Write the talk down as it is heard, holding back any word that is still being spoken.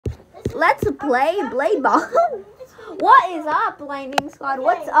Let's play Blade Ball. What is up, Lightning Squad? Okay.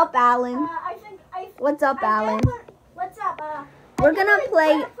 What's up, Alan? What's up, Alan? What's up? We're gonna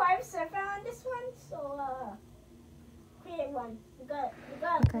play. We got 5 server on this one, so create one. We got.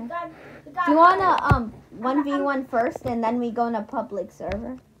 Do you wanna 1v1 first, and then we go in a public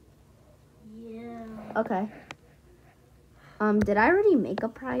server? Yeah. Okay. Did I already make a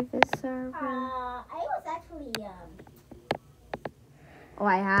private server? I was actually Oh,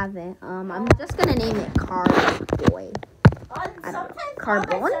 I haven't. I'm just gonna name it Carboy. I don't know.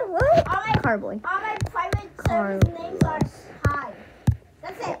 Carbon? What? Carboy. All my private servers names are high.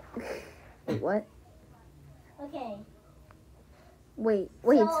 That's it. Wait, what? Okay. Wait,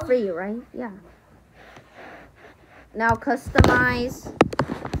 it's free, right? Yeah. Now customize.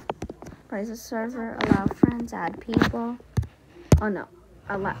 Private server, allow friends, add people. Oh no.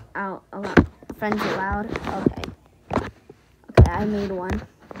 Allow friends allowed. Okay. Okay, I made one.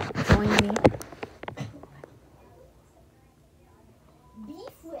 Join me. Be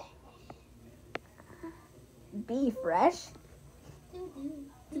fresh. Be fresh?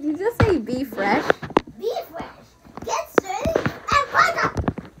 Did you just say be fresh? Be fresh. Get started and find up.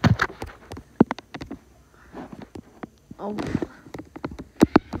 Oh.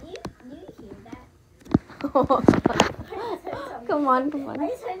 You hear that? Come on. I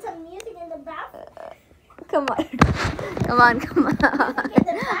just heard some music in the bathroom. Come on.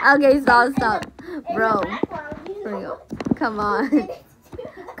 Okay, stop. Bro. Here we go. Come on.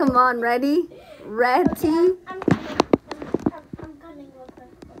 Come on, ready? Ready? I'm coming real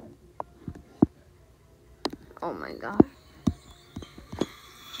quick. Oh my god.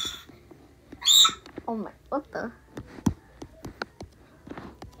 Oh my, what the?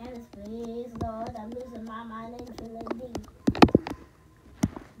 Candace, please, Lord, I'm losing my mind and feeling deep.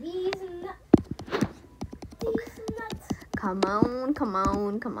 These nuts. Come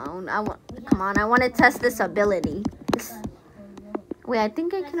on. I want to test this ability. Wait, I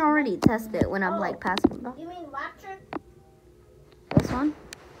think I can already test it when I'm like passing by. You mean Watcher? This one?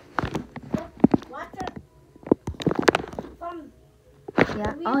 Watcher? From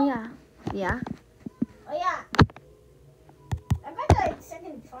Yeah. Oh yeah. Yeah. Oh yeah. I bet like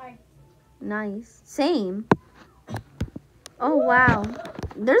second try. Nice. Same. Oh wow.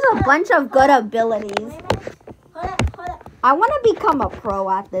 There's a bunch of good abilities. Wait a minute. Hold up. I want to become a pro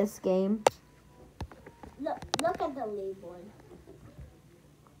at this game. Look at the leaderboard.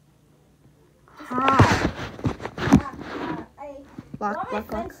 How? One Block. of my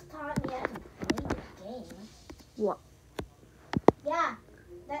friends taught me how to play the game. What? Yeah,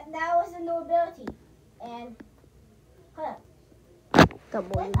 that was a new ability. And hold up.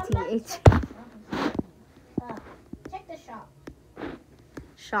 WTH. Check the shop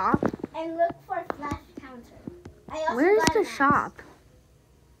Shop? and look for flash counter. I also Where's got the an axe. shop?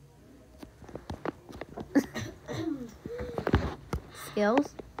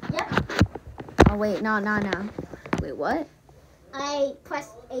 Skills? Yep. Oh wait, no. Wait, what? I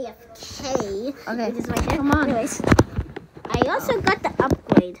pressed AFK. Okay, Which is right there. come on. Anyways, I also got the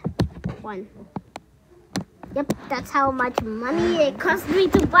upgrade one. Yep, that's how much money it cost me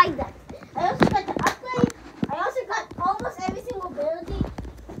to buy that. I also got the upgrade. I also got almost every single ability.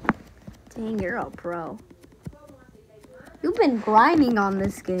 Dang, you're a pro. You've been grinding on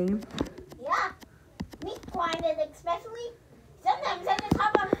this game. Yeah, me grinded especially. Sometimes I just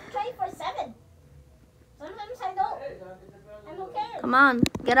hop on 24/7. Sometimes I don't. I don't care. Come on,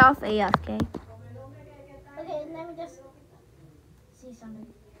 get off AFK. Okay, let me just see something.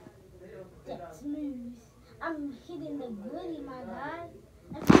 That's smooth. I'm hitting the goodie, my guy.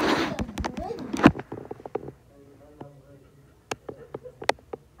 I'm hitting the goodie.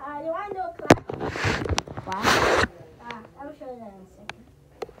 You want to do a clap? Wow. I'll show you that in a second.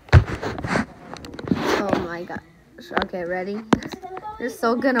 Oh my gosh. Okay, ready? Just gonna go You're easy.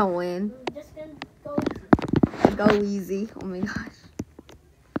 so gonna win. I'm just gonna go easy. Go easy. Oh my gosh.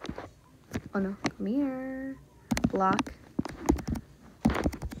 Oh no. Come here. Block.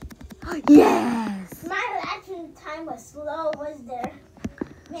 Yes! My reaction time was slow, was there?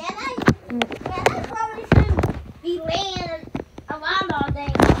 Man, I probably shouldn't be laying around all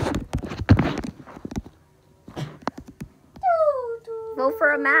day. Vote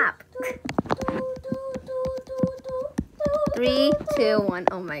for a map. 3, 2, 1.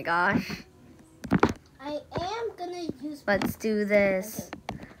 Oh my gosh. I am gonna use. Let's do this.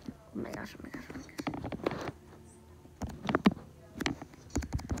 Oh my gosh.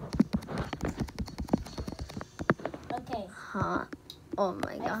 Okay. Huh? Oh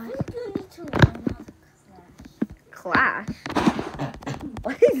my I gosh. think you need to learn how to Clash?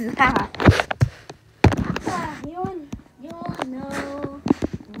 What is that? clash. You know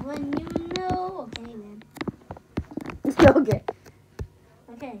when you Okay.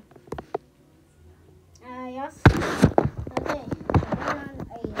 Okay. Yes. Okay. I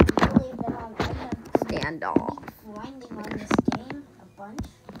believe that I have Stand off. grinding on this game a bunch.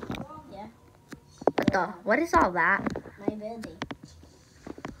 Yeah. What is all that? My ability.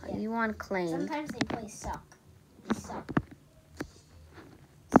 Yeah. You want claimed. Sometimes they play suck. They suck.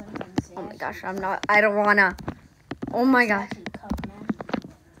 Sometimes they Oh my actually gosh, I don't wanna. Oh my gosh. actually cup, man.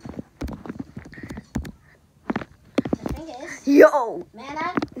 The thing is, Yo! man,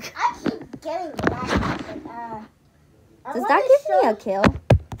 I keep getting lagged. I Does want that to give show- me a kill?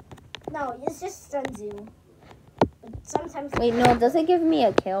 No, it's just stuns you. But sometimes. Wait, no, does it give me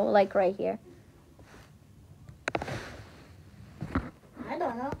a kill? Like right here? I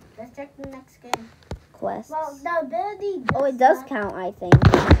don't know. Let's check the next game. Quests. Well, the ability. Oh, it does not- count, I think.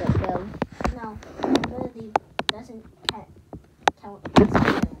 As a kill. No, the ability doesn't count as a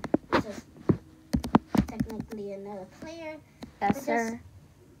player. It's just technically another player. Yes, It sir.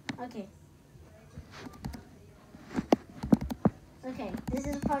 Okay. Okay, this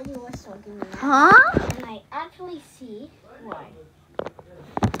is the part you were talking about. Huh? And I actually see why.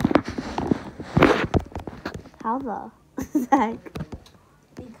 How the heck?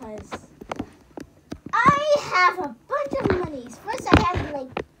 Because I have a bunch of monies. First I had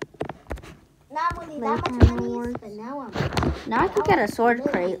like not really that much Lifetime monies, rewards. but now I'm Now I can get a sword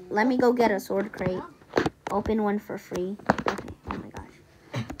crate. Let me go get a sword crate. Open one for free. Okay. Oh my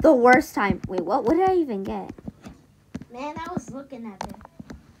gosh. The worst time. Wait, what did I even get? man, I was looking at it.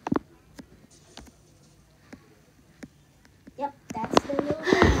 Yep, that's the new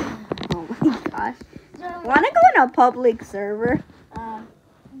thing. Oh my gosh. So, Wanna go in a public server?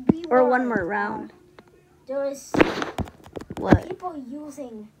 Or one more reward, round? There is What? people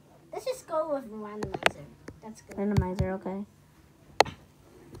using. Let's just go with randomizer. That's good. Randomizer, okay.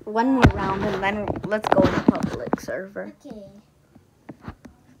 One more round and then let's go in a public server. Okay.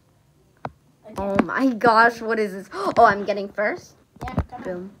 Oh my gosh, what is this? Oh, I'm getting first? Yeah, come on.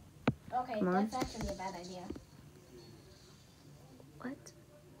 Boom. Okay, Come on. that's actually a bad idea. What?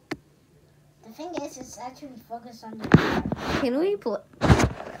 The thing is, it's actually focused on the. Can we play?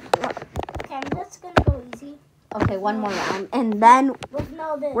 Okay, I'm just gonna go easy Okay, one more round. And then with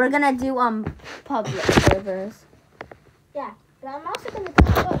no ability. we're gonna do public servers. But I'm also gonna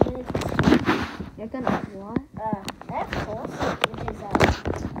put no abilities. You're gonna what? That's close, which is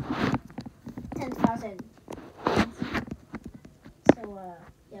 10,000. So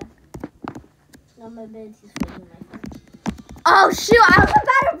yeah. No more abilities for you, my friend. Oh shoot, I was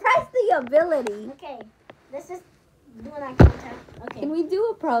about to press the ability. Okay, let's just do an eye contact. Okay. Can we do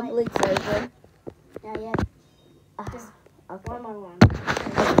a public server? Not yet. Just Okay. one more round.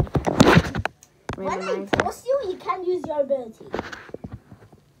 When I Randomizer. post you, you can use your ability.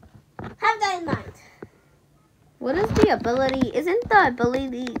 Have that in mind. What is the ability? Isn't the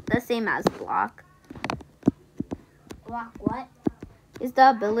ability the same as block? Block what? Is the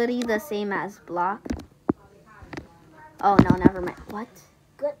ability the same as block? Oh no, never mind. What?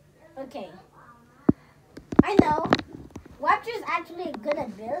 Okay. I know. Rapture is actually a good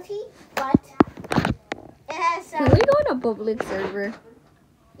ability, but it has Can we go in a public server?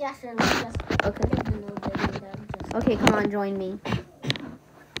 yeah, sure. Let's just Okay. get the new ability then. Just Okay, come on, join me.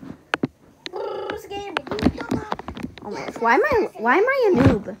 scary. Oh my gosh, why am I a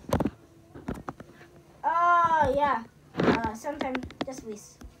noob? Oh yeah. Sometimes just we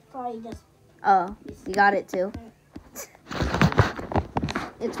probably just Oh, you got it too.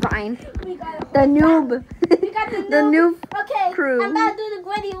 It's fine. we got The noob. We got the The noob. Okay, crew. I'm about to do the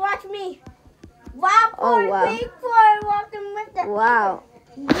gritty. Watch me. Wow, Oh, wow. big for walking with the. Wow.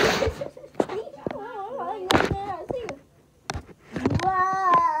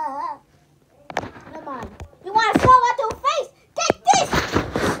 Wow. Come on. You want to throw at your face? Take this.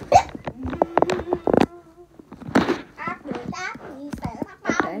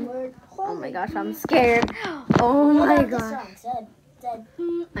 Okay. Oh my gosh, I'm scared. Oh my gosh.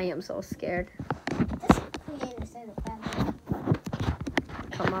 I am so scared.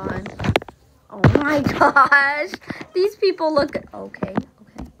 Come on. Oh my gosh. These people look okay.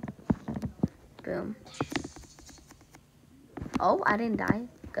 Okay. Boom. Oh, I didn't die.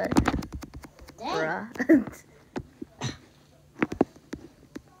 Good. Dang. Bruh.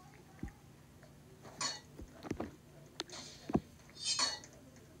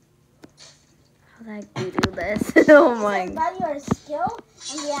 How the heck do you do this? Oh my. Value your skill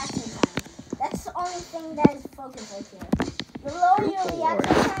and reaction time. That's the only thing that is focused right here. The lower your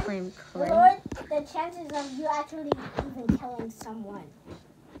reaction time, Claim, the claim. lower the chances of you actually even killing someone.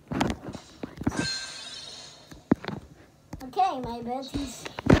 Okay, my abilities.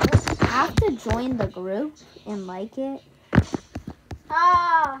 I have to join the group and like it.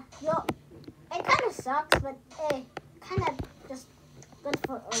 Yo, it kind of sucks, but kind of just good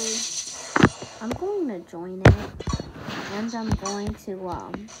for I'm going to join it, and I'm going to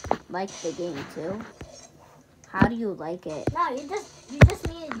like the game too. How do you like it? No, you just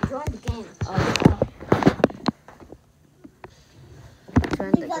need to join the game. Oh,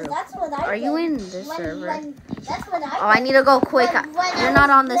 join the Because group. that's what I Are did you in the when, server? That's what I Oh, I need to go quick. When You're I not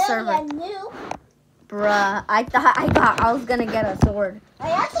was on the little server. and new, Bruh, I thought I was gonna get a sword.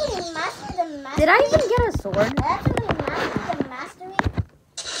 I actually mastered the mastery. Did I even get a sword? I actually mastered the mastery.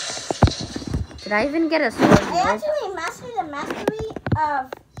 Did I even get a sword? I No. actually mastered the mastery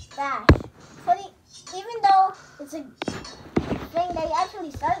of Dash. Even though it's a thing they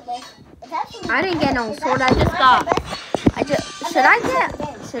actually started with, it's actually. I didn't get no it's sword. I actually just one of got. the best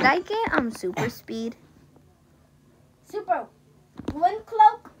Should I games. get super speed? Super wind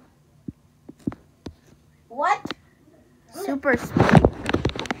cloak. What? Super speed.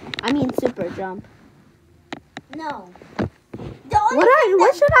 I mean super jump. No. The only thing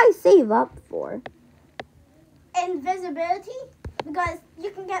What should I save up for? invisibility, because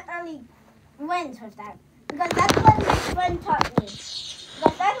you can get early wins with that. Because that's what my friend taught me.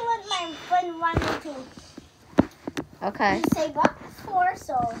 Because that's what my friend wanted me to Okay. save up for,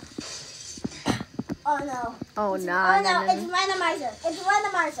 so. Oh no. Oh It's- no. Oh no, no, it's no. randomizer. It's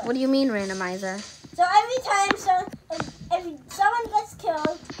randomizer. What do you mean randomizer? So every time, if someone gets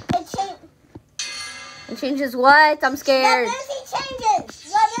killed, it changes. It changes what? I'm The scared. ability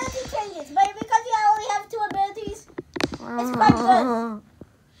changes. The ability changes. But because you only have 2 abilities, it's quite good.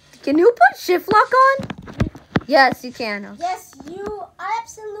 Can you put shift lock on? Yes, you can. Yes, you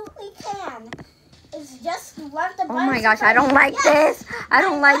absolutely can. It's just left the Oh my gosh, I don't like this. I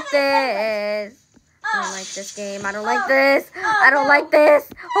don't like this. I don't Oh, like this game. I don't Oh. like this. Oh, I don't no. like this.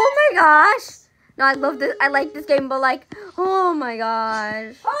 Oh my gosh. No, I love this. I like this game, but like, oh my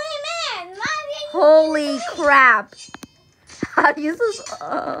gosh. holy man! Holy crap. How do you use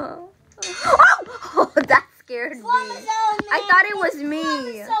oh, that scared me. Chromosome, man. I thought it was It's me.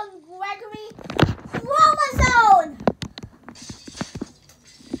 Chromosome, Gregory. Chromosome!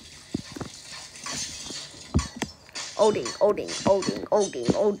 Oding.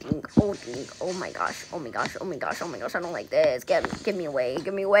 Oh my gosh. I don't like this. Get me away.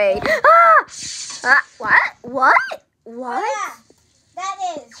 Ah! What? Oh, yeah, that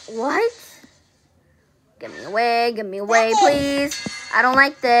is. What? Get me away, That please. I don't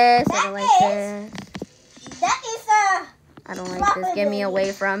like this. That I don't like Swap this. Get me ability.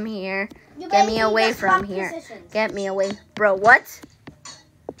 away from here. You Get me basically away just from swap here. positions. Get me away. Bro, what?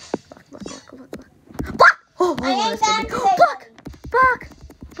 Block! Oh, I ain't that's down good. today, Block!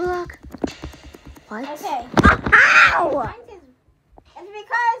 buddy. Block! What? Okay. Ow! It's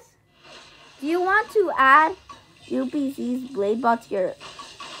because Do you want to add UPC's Blade Bot to your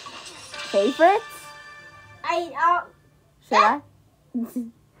favorites? Should I?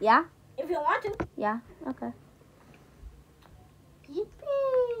 Yeah? if you want to. Yeah? Okay.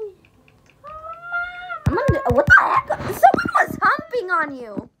 Yippee. I'm gonna do, what the heck? Someone was humping on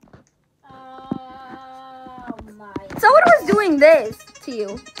you. Oh my. Someone was doing this to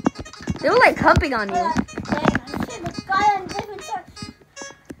you. They were like humping on you.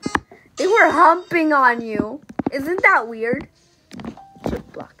 They were humping on you. Isn't that weird?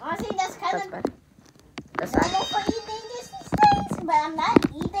 Should block. Honestly, that's kind That's of bad. That's normal bad. for e-daters these days, but I'm not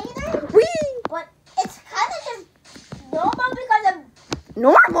e-dater. Whee! But it's kind of just normal because of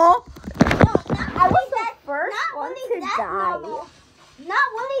Normal? not only that, first not one only to that die. normal, not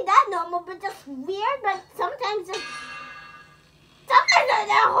only that normal, but just weird. But sometimes there's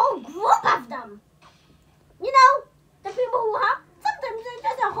a whole group of them. You know, the people who hop. Sometimes there's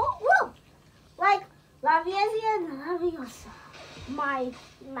just a whole group, like Laviesia and Laviosa. My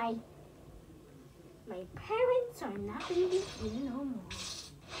parents are not really here no more.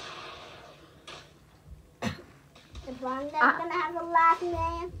 The blonde that's gonna have a laugh,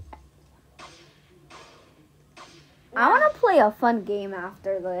 man. I want to play a fun game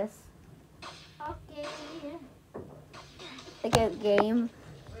after this. Okay. Like a game.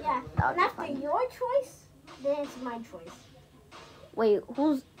 Yeah. That would And be after fun. your choice, then it's my choice. Wait,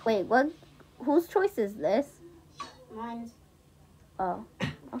 what? Whose choice is this? Mine's. Oh,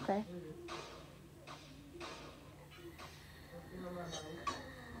 okay.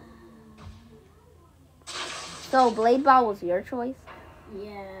 So Blade Ball was your choice?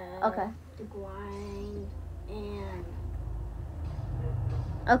 Yeah. Okay. The grind and.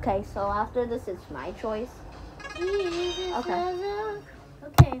 Okay, so after this it's my choice. Okay. Okay.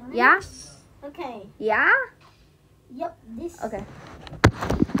 Okay. Yeah? Okay. Yeah? Yep. This. Okay.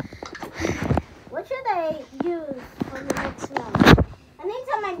 What should I use for the next one?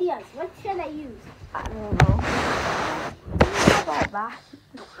 use? I don't know.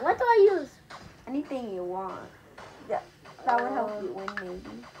 What do I use? Anything you want. That would help you win,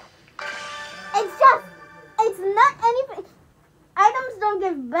 maybe. It's not anything. Items don't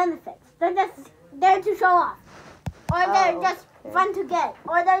give benefits. They're just there to show off. Or they're just fun to get.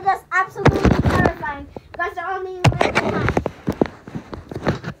 Or they're just absolutely terrifying because they're only limited time.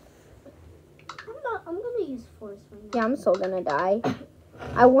 I'm gonna use force right now. Yeah, I'm so gonna die.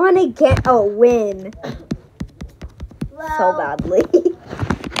 I want to get a win Well, so badly. you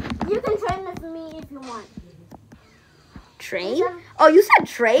can train with me if you want. Trade? Oh, you said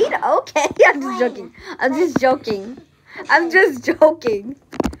trade? Okay, I'm just joking. I'm just joking. I'm just joking.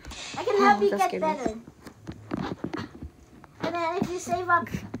 I can help you that get scared me. better. And then if you save up,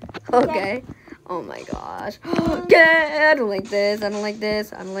 Okay. Oh my gosh. I don't like this. I don't like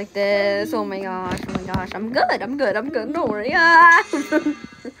this. I don't like this. Oh my gosh. Oh my gosh. I'm good. I'm good. I'm good. Don't worry. Ah. Oh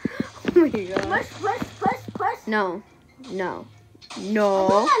my gosh. push. No. No. I No.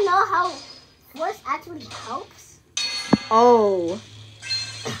 do not know how force actually helps. Oh.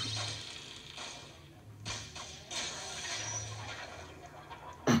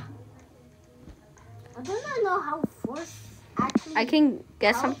 I do not know how force actually. I can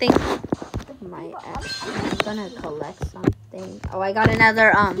get something. I'm gonna collect something. Oh, I got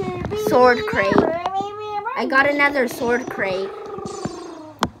another sword crate. I got another sword crate.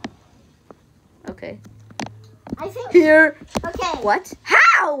 Okay. I think. Here. Okay. What?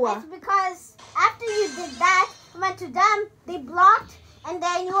 How? It's because after you did that, you went to them. They blocked, and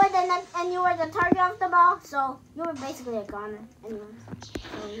then you were the target of the ball. So you were basically a goner. Anyways. So,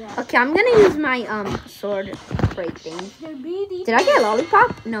 yeah. Okay, I'm gonna use my sword crate thing. Did I get a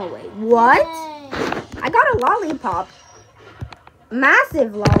lollipop? No way. What? I got a lollipop.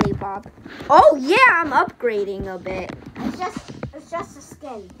 Massive lollipop. Oh yeah, I'm upgrading a bit. It's just a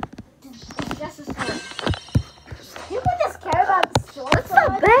skin. It's just a skin. People just care about the sword. What's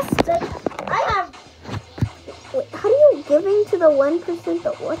the best? I have. Wait, how do you giving to the 1%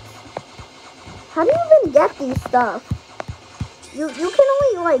 of what? How do you even get these stuff? You can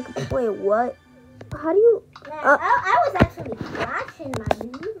only like wait what? How do you? I was actually flashing my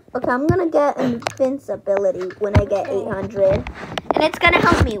dude. Okay, I'm gonna get invincibility when I get 800, and it's gonna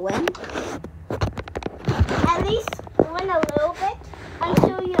help me win. At least win a little bit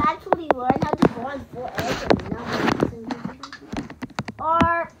until you actually learn how to go on full edge and not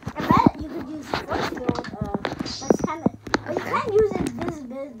or I bet you could use force field. That's kind of. But you can't use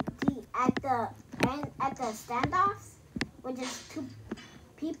invisibility at the standoffs, which is 2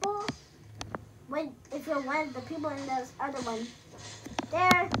 people. If you're one of the people in this other one,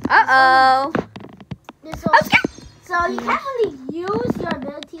 there. Uh-oh. So you can't really use your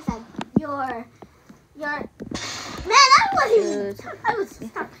abilities at your. Man, I was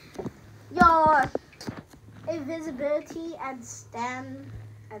stuck. Your invisibility and standoff.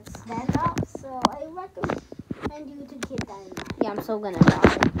 So I recommend you to keep that in mind. Yeah, I'm so gonna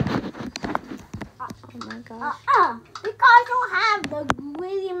die. Oh my gosh. Because you have the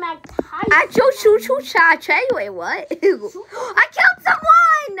William McTyson. Wait, what? I killed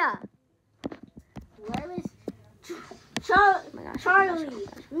someone! Where is Oh my gosh, Charlie,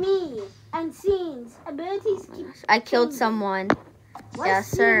 me, and Scene's abilities keep. I killed someone. Where's Yes,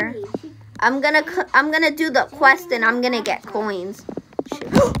 sir. Scene? I'm gonna do the quest and I'm gonna get coins. Shit.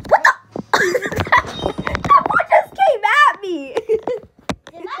 What the? That one just came at me.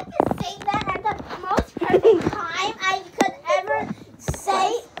 Did I just say that at the most perfect time I could ever say?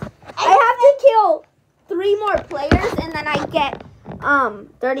 I have to kill 3 more players and then I get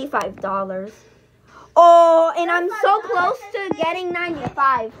 $35. Oh, and I'm so close to getting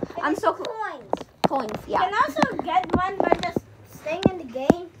 95. I'm so close. Coins, You yeah. can also get one by just staying in the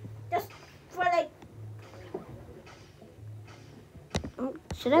game, just for like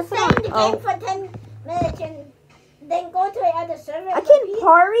Should I put stay in the on? game for 10 minutes and then go to the other server. I can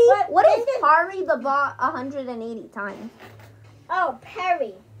parry. But What then is the- parry the bot 180 times? Oh,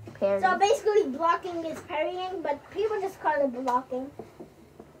 parry. Parry. So basically, blocking is parrying, but people just call it blocking.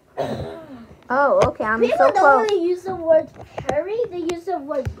 Oh, okay. I'm People so don't close. really use the word parry; they use the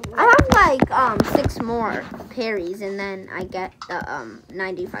word block. I have like 6 more parries and then I get the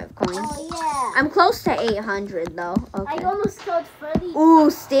 95 coins. Oh yeah. I'm close to 800 though. Okay. I almost killed 30. Ooh, I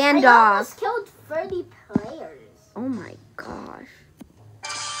standoff. almost killed 30 players. Oh my gosh.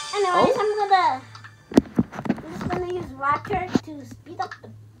 Anyways, I'm just gonna use Rocker to speed up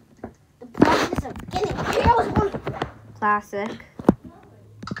the process of getting kills. Classic.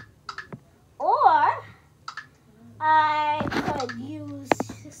 Or I could use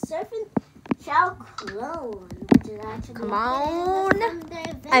Serpent Shell Clone, which should actually Come get on. in the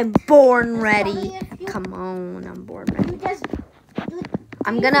event. I'm born That's ready. probably if you- Come on, I'm born You ready. just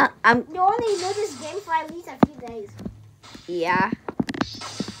I'm you only know this game for at least a few days. yeah.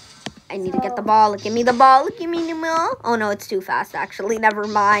 I need to get the ball. Give me the ball. Give me the ball. Oh no, it's too fast actually. Never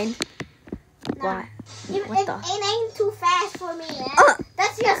mind. Nah. What? It ain't too fast for me, man.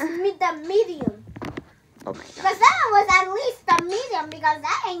 That's just the medium. Oh my god. Because that was at least the medium because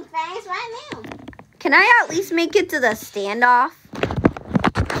that ain't fast right now. Can I at least make it to the standoff?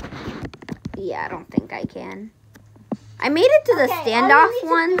 Yeah, I don't think I can. I made it to the standoff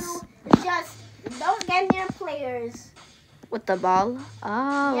once. All you need to do is just don't get near players. With the ball?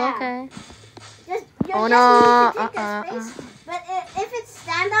 Oh, Yeah. okay. You Oh, just no. need to take a space. But if it's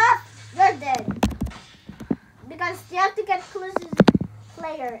standoff, you're dead. Because you have to get close to the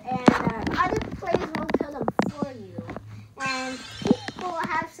player and other players won't kill them for you. And people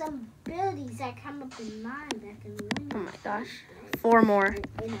have some abilities that come up in mind that can win. Oh my gosh. 4 more.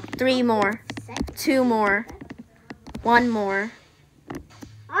 in a 3 more. second. 2 more. 1 more.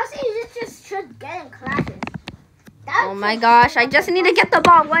 Honestly, you just should get in classes. Oh my gosh. I just need to get the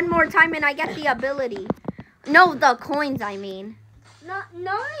ball 1 more time and I get the ability. No, the coins, I mean. No,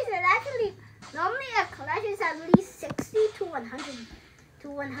 normally a clash is at least 60 to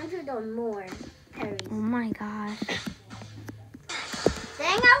 100 or more parries. Oh my gosh.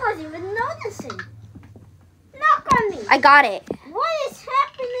 Dang, I wasn't even noticing. Knock on me. I got it. What is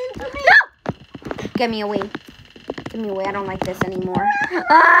happening to me? No! Get me away. Get me away. I don't like this anymore.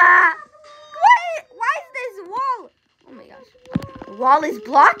 Ah! Why is this wall? Oh my gosh. The wall is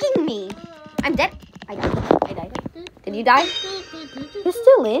blocking me. I'm dead. I died. Did you die? You're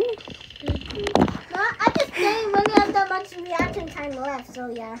still in? No, I just didn't really have that much reaction time left, so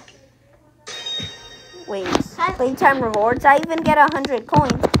yeah. Wait. Playtime rewards. I even get 100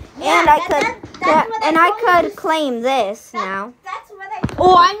 coins. Yeah, And I that's could claim this now. That's what I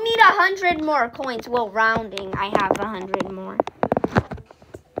Oh, I need 100 more coins. Well, rounding, I have 100 more.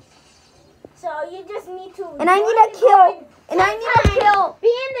 So you just need to. And I need to kill. And I need to kill. Be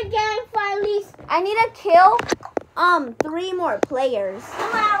in the game for at least I need to kill 3 more players. 2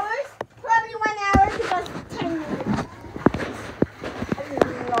 hours, probably 1 hour because 10 minutes.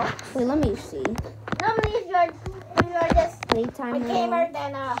 Wait, let me see. Normally, if you're just Playtime a rewards. gamer,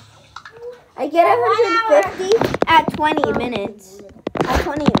 then I get 150 at 20 minutes. At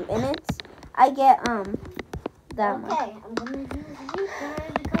 20 minutes, I get that much. okay, I'm gonna use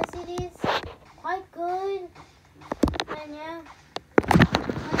Reaper because it is quite good. And yeah.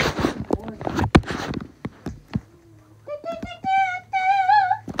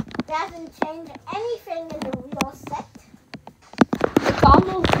 Doesn't change anything in the real set. It's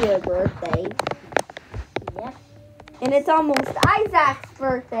almost your birthday. Yep. And it's almost Isaac's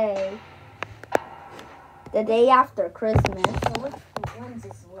birthday. The day after Christmas. So which one's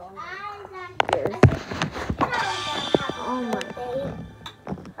this one? Yours. Oh my.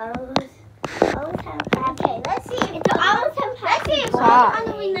 Okay, let's see. Let's see if Wow.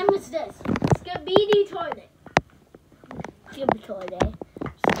 one remembers this. Skibidi toilet. Skibidi toilet.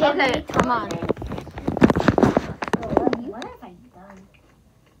 Okay, come on. What have I done?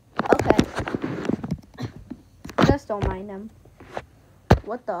 Okay. Just don't mind him.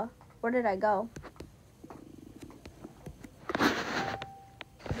 What the? Where did I go?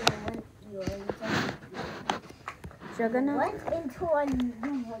 Juggernaut? Went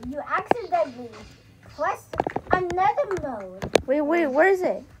into you accidentally pressed another mode. Wait, where is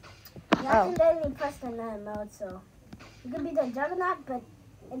it? You Oh. accidentally pressed another mode, so you can be the Juggernaut, but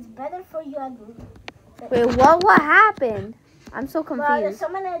it's better for you. Wait, what happened? I'm so Well, there's confused.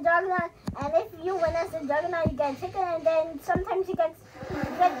 someone in the Juggernaut, and if you win as the Juggernaut, you get a ticket, and then sometimes you get.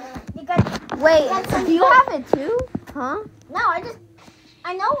 Wait, That's do you fun. have it too? Huh? No,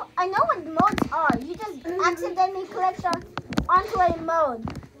 I know what modes are. You just accidentally clicked onto a mode.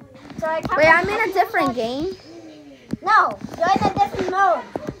 So I can't. Wait, I'm in a different game. No, you're in a different mode.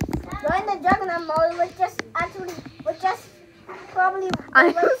 You're in the Juggernaut mode, which just probably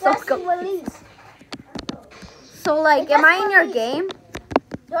I'm was so just confused. released. So like, It am just I in your released. game?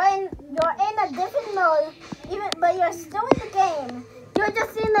 You're in a different mode, but you're still in the game. You're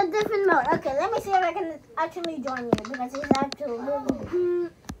just in a different mode. Okay, let me see if I can actually join you because it's actually.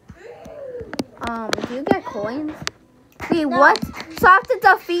 Do you get coins? Wait, No. what? So I have to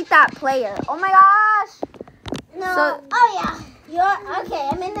defeat that player. Oh my gosh! No. So- Oh yeah. You're okay.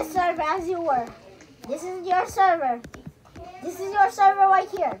 I'm in the server as you were. This is your server. This is your server right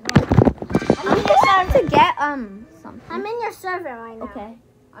here. I'm in your I have server. to get something. I'm in your server right now. Okay.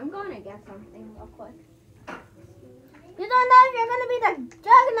 I'm going to get something real quick. You don't know if you're gonna be the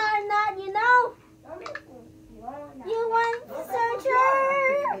Juggernaut or not. You know.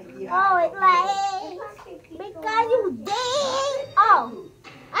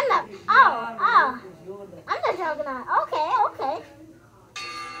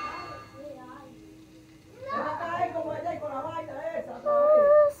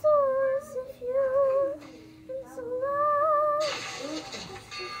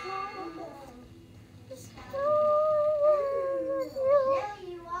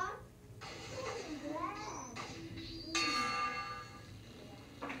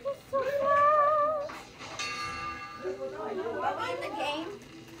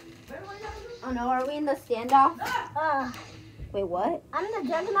 we in the standoff? Wait, what? I'm the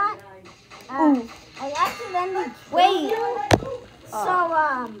Juggernaut. Ooh. I accidentally killed Wait. you.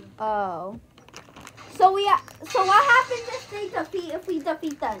 Oh. So what happens if we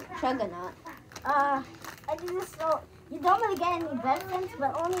defeat the Juggernaut? I think this so you don't really get any benefits,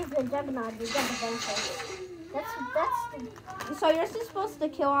 but only if you're Juggernaut you get the benefits. That's So you're just supposed to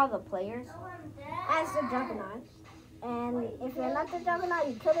kill all the players? as the Juggernaut. And if you're not the Juggernaut,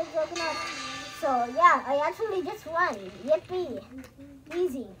 you kill the Juggernaut. So yeah, I actually just won. Yippee.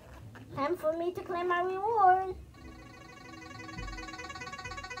 Easy. Time for me to claim my reward.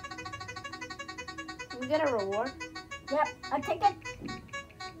 We get a reward? Yep, a ticket.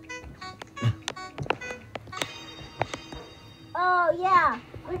 Oh yeah,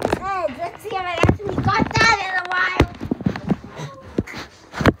 Rick's Edge. Let's see if I actually got that in a while.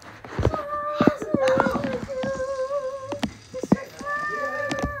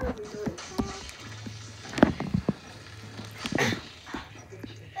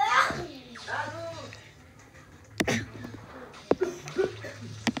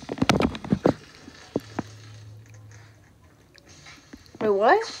 Wait,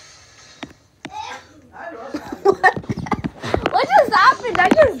 what? What just happened? I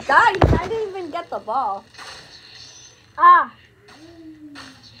just died. I didn't even get the ball.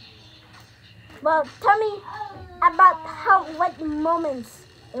 Well, tell me about what moments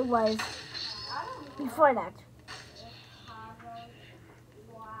it was before that.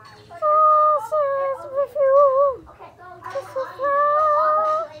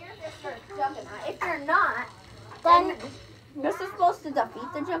 If you're not, Then you're supposed to defeat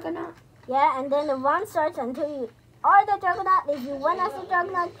the Juggernaut. yeah, and then the round starts until you are the Juggernaut. If you win as the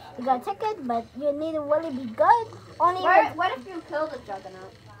Juggernaut, you got a ticket, but you need to really be good. Only What if you kill the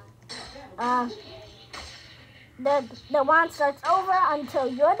Juggernaut? the round starts over until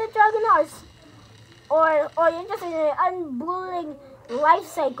you're the Juggernaut, or you're just in an unbluing life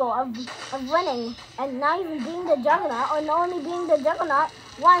cycle of winning and not even being the Juggernaut, or not only being the Juggernaut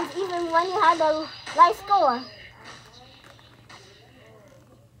once, even when you had the life score.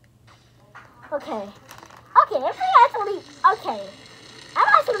 Okay, if we actually, I'm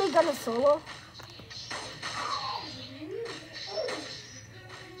actually gonna solo.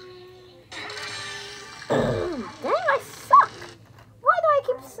 Dang, I suck. Why do I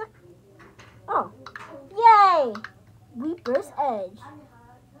keep suck? Oh, yay! Reaper's Edge.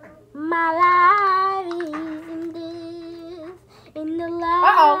 My life is in this, in the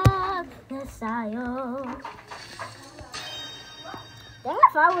life yes I owe. Dang,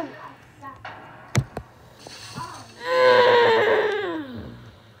 if I would.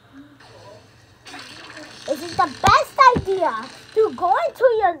 Is it the best idea to go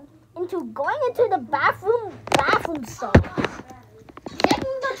going into the bathroom stall,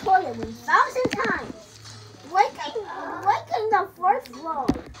 checking the toilet 1,000 times, waking the fourth floor,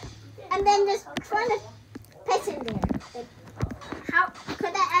 and then just trying to piss in there? Like, how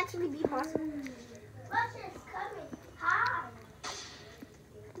could that actually be possible?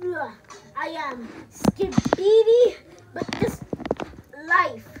 Ugh, I am Skibidi, but just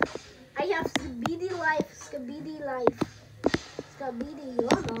life. I have Skibidi life, Skibidi life. Skibidi,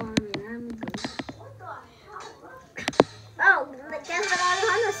 you're gone and I'm good. Oh, guess what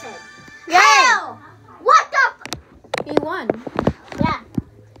Alejandro said? Yeah. Oh, what the? He won. Yeah.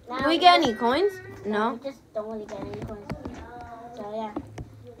 Do we get any coins? No. We just don't really get any coins. So yeah.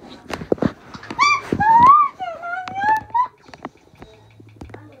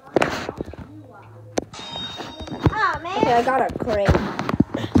 Oh man. Okay, I got a crate.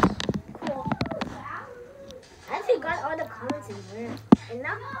 Cool. I actually got all the comments in rare. And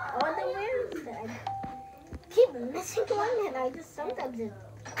not all the rares that I keep missing one, and I just sometimes just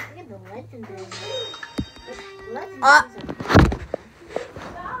get the legendary.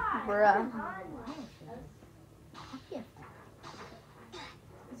 Bruh.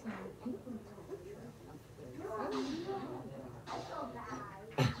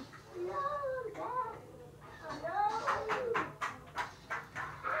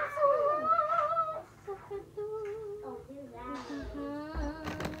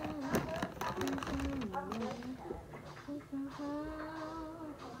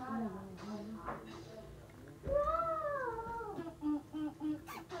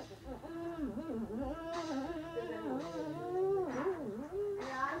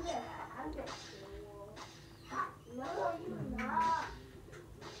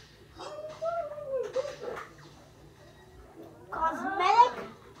 Cosmetic.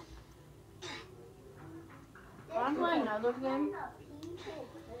 Want to play another game?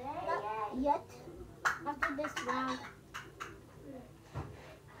 Not yet. After this round.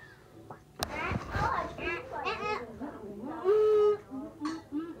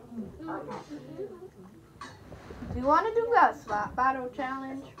 Do you want to do a slap battle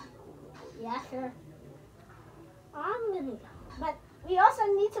challenge? Yeah, sure. I'm gonna go. But we also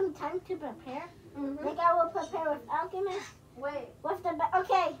need some time to prepare. Mm-hmm. Like I will prepare with Alchemist. Wait. With the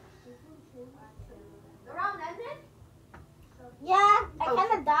okay. The round ended? Yeah, I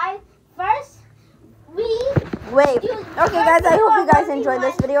kind of died. First, we... Wait. Okay, guys, I hope you guys enjoyed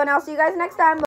this video, and I'll see you guys next time.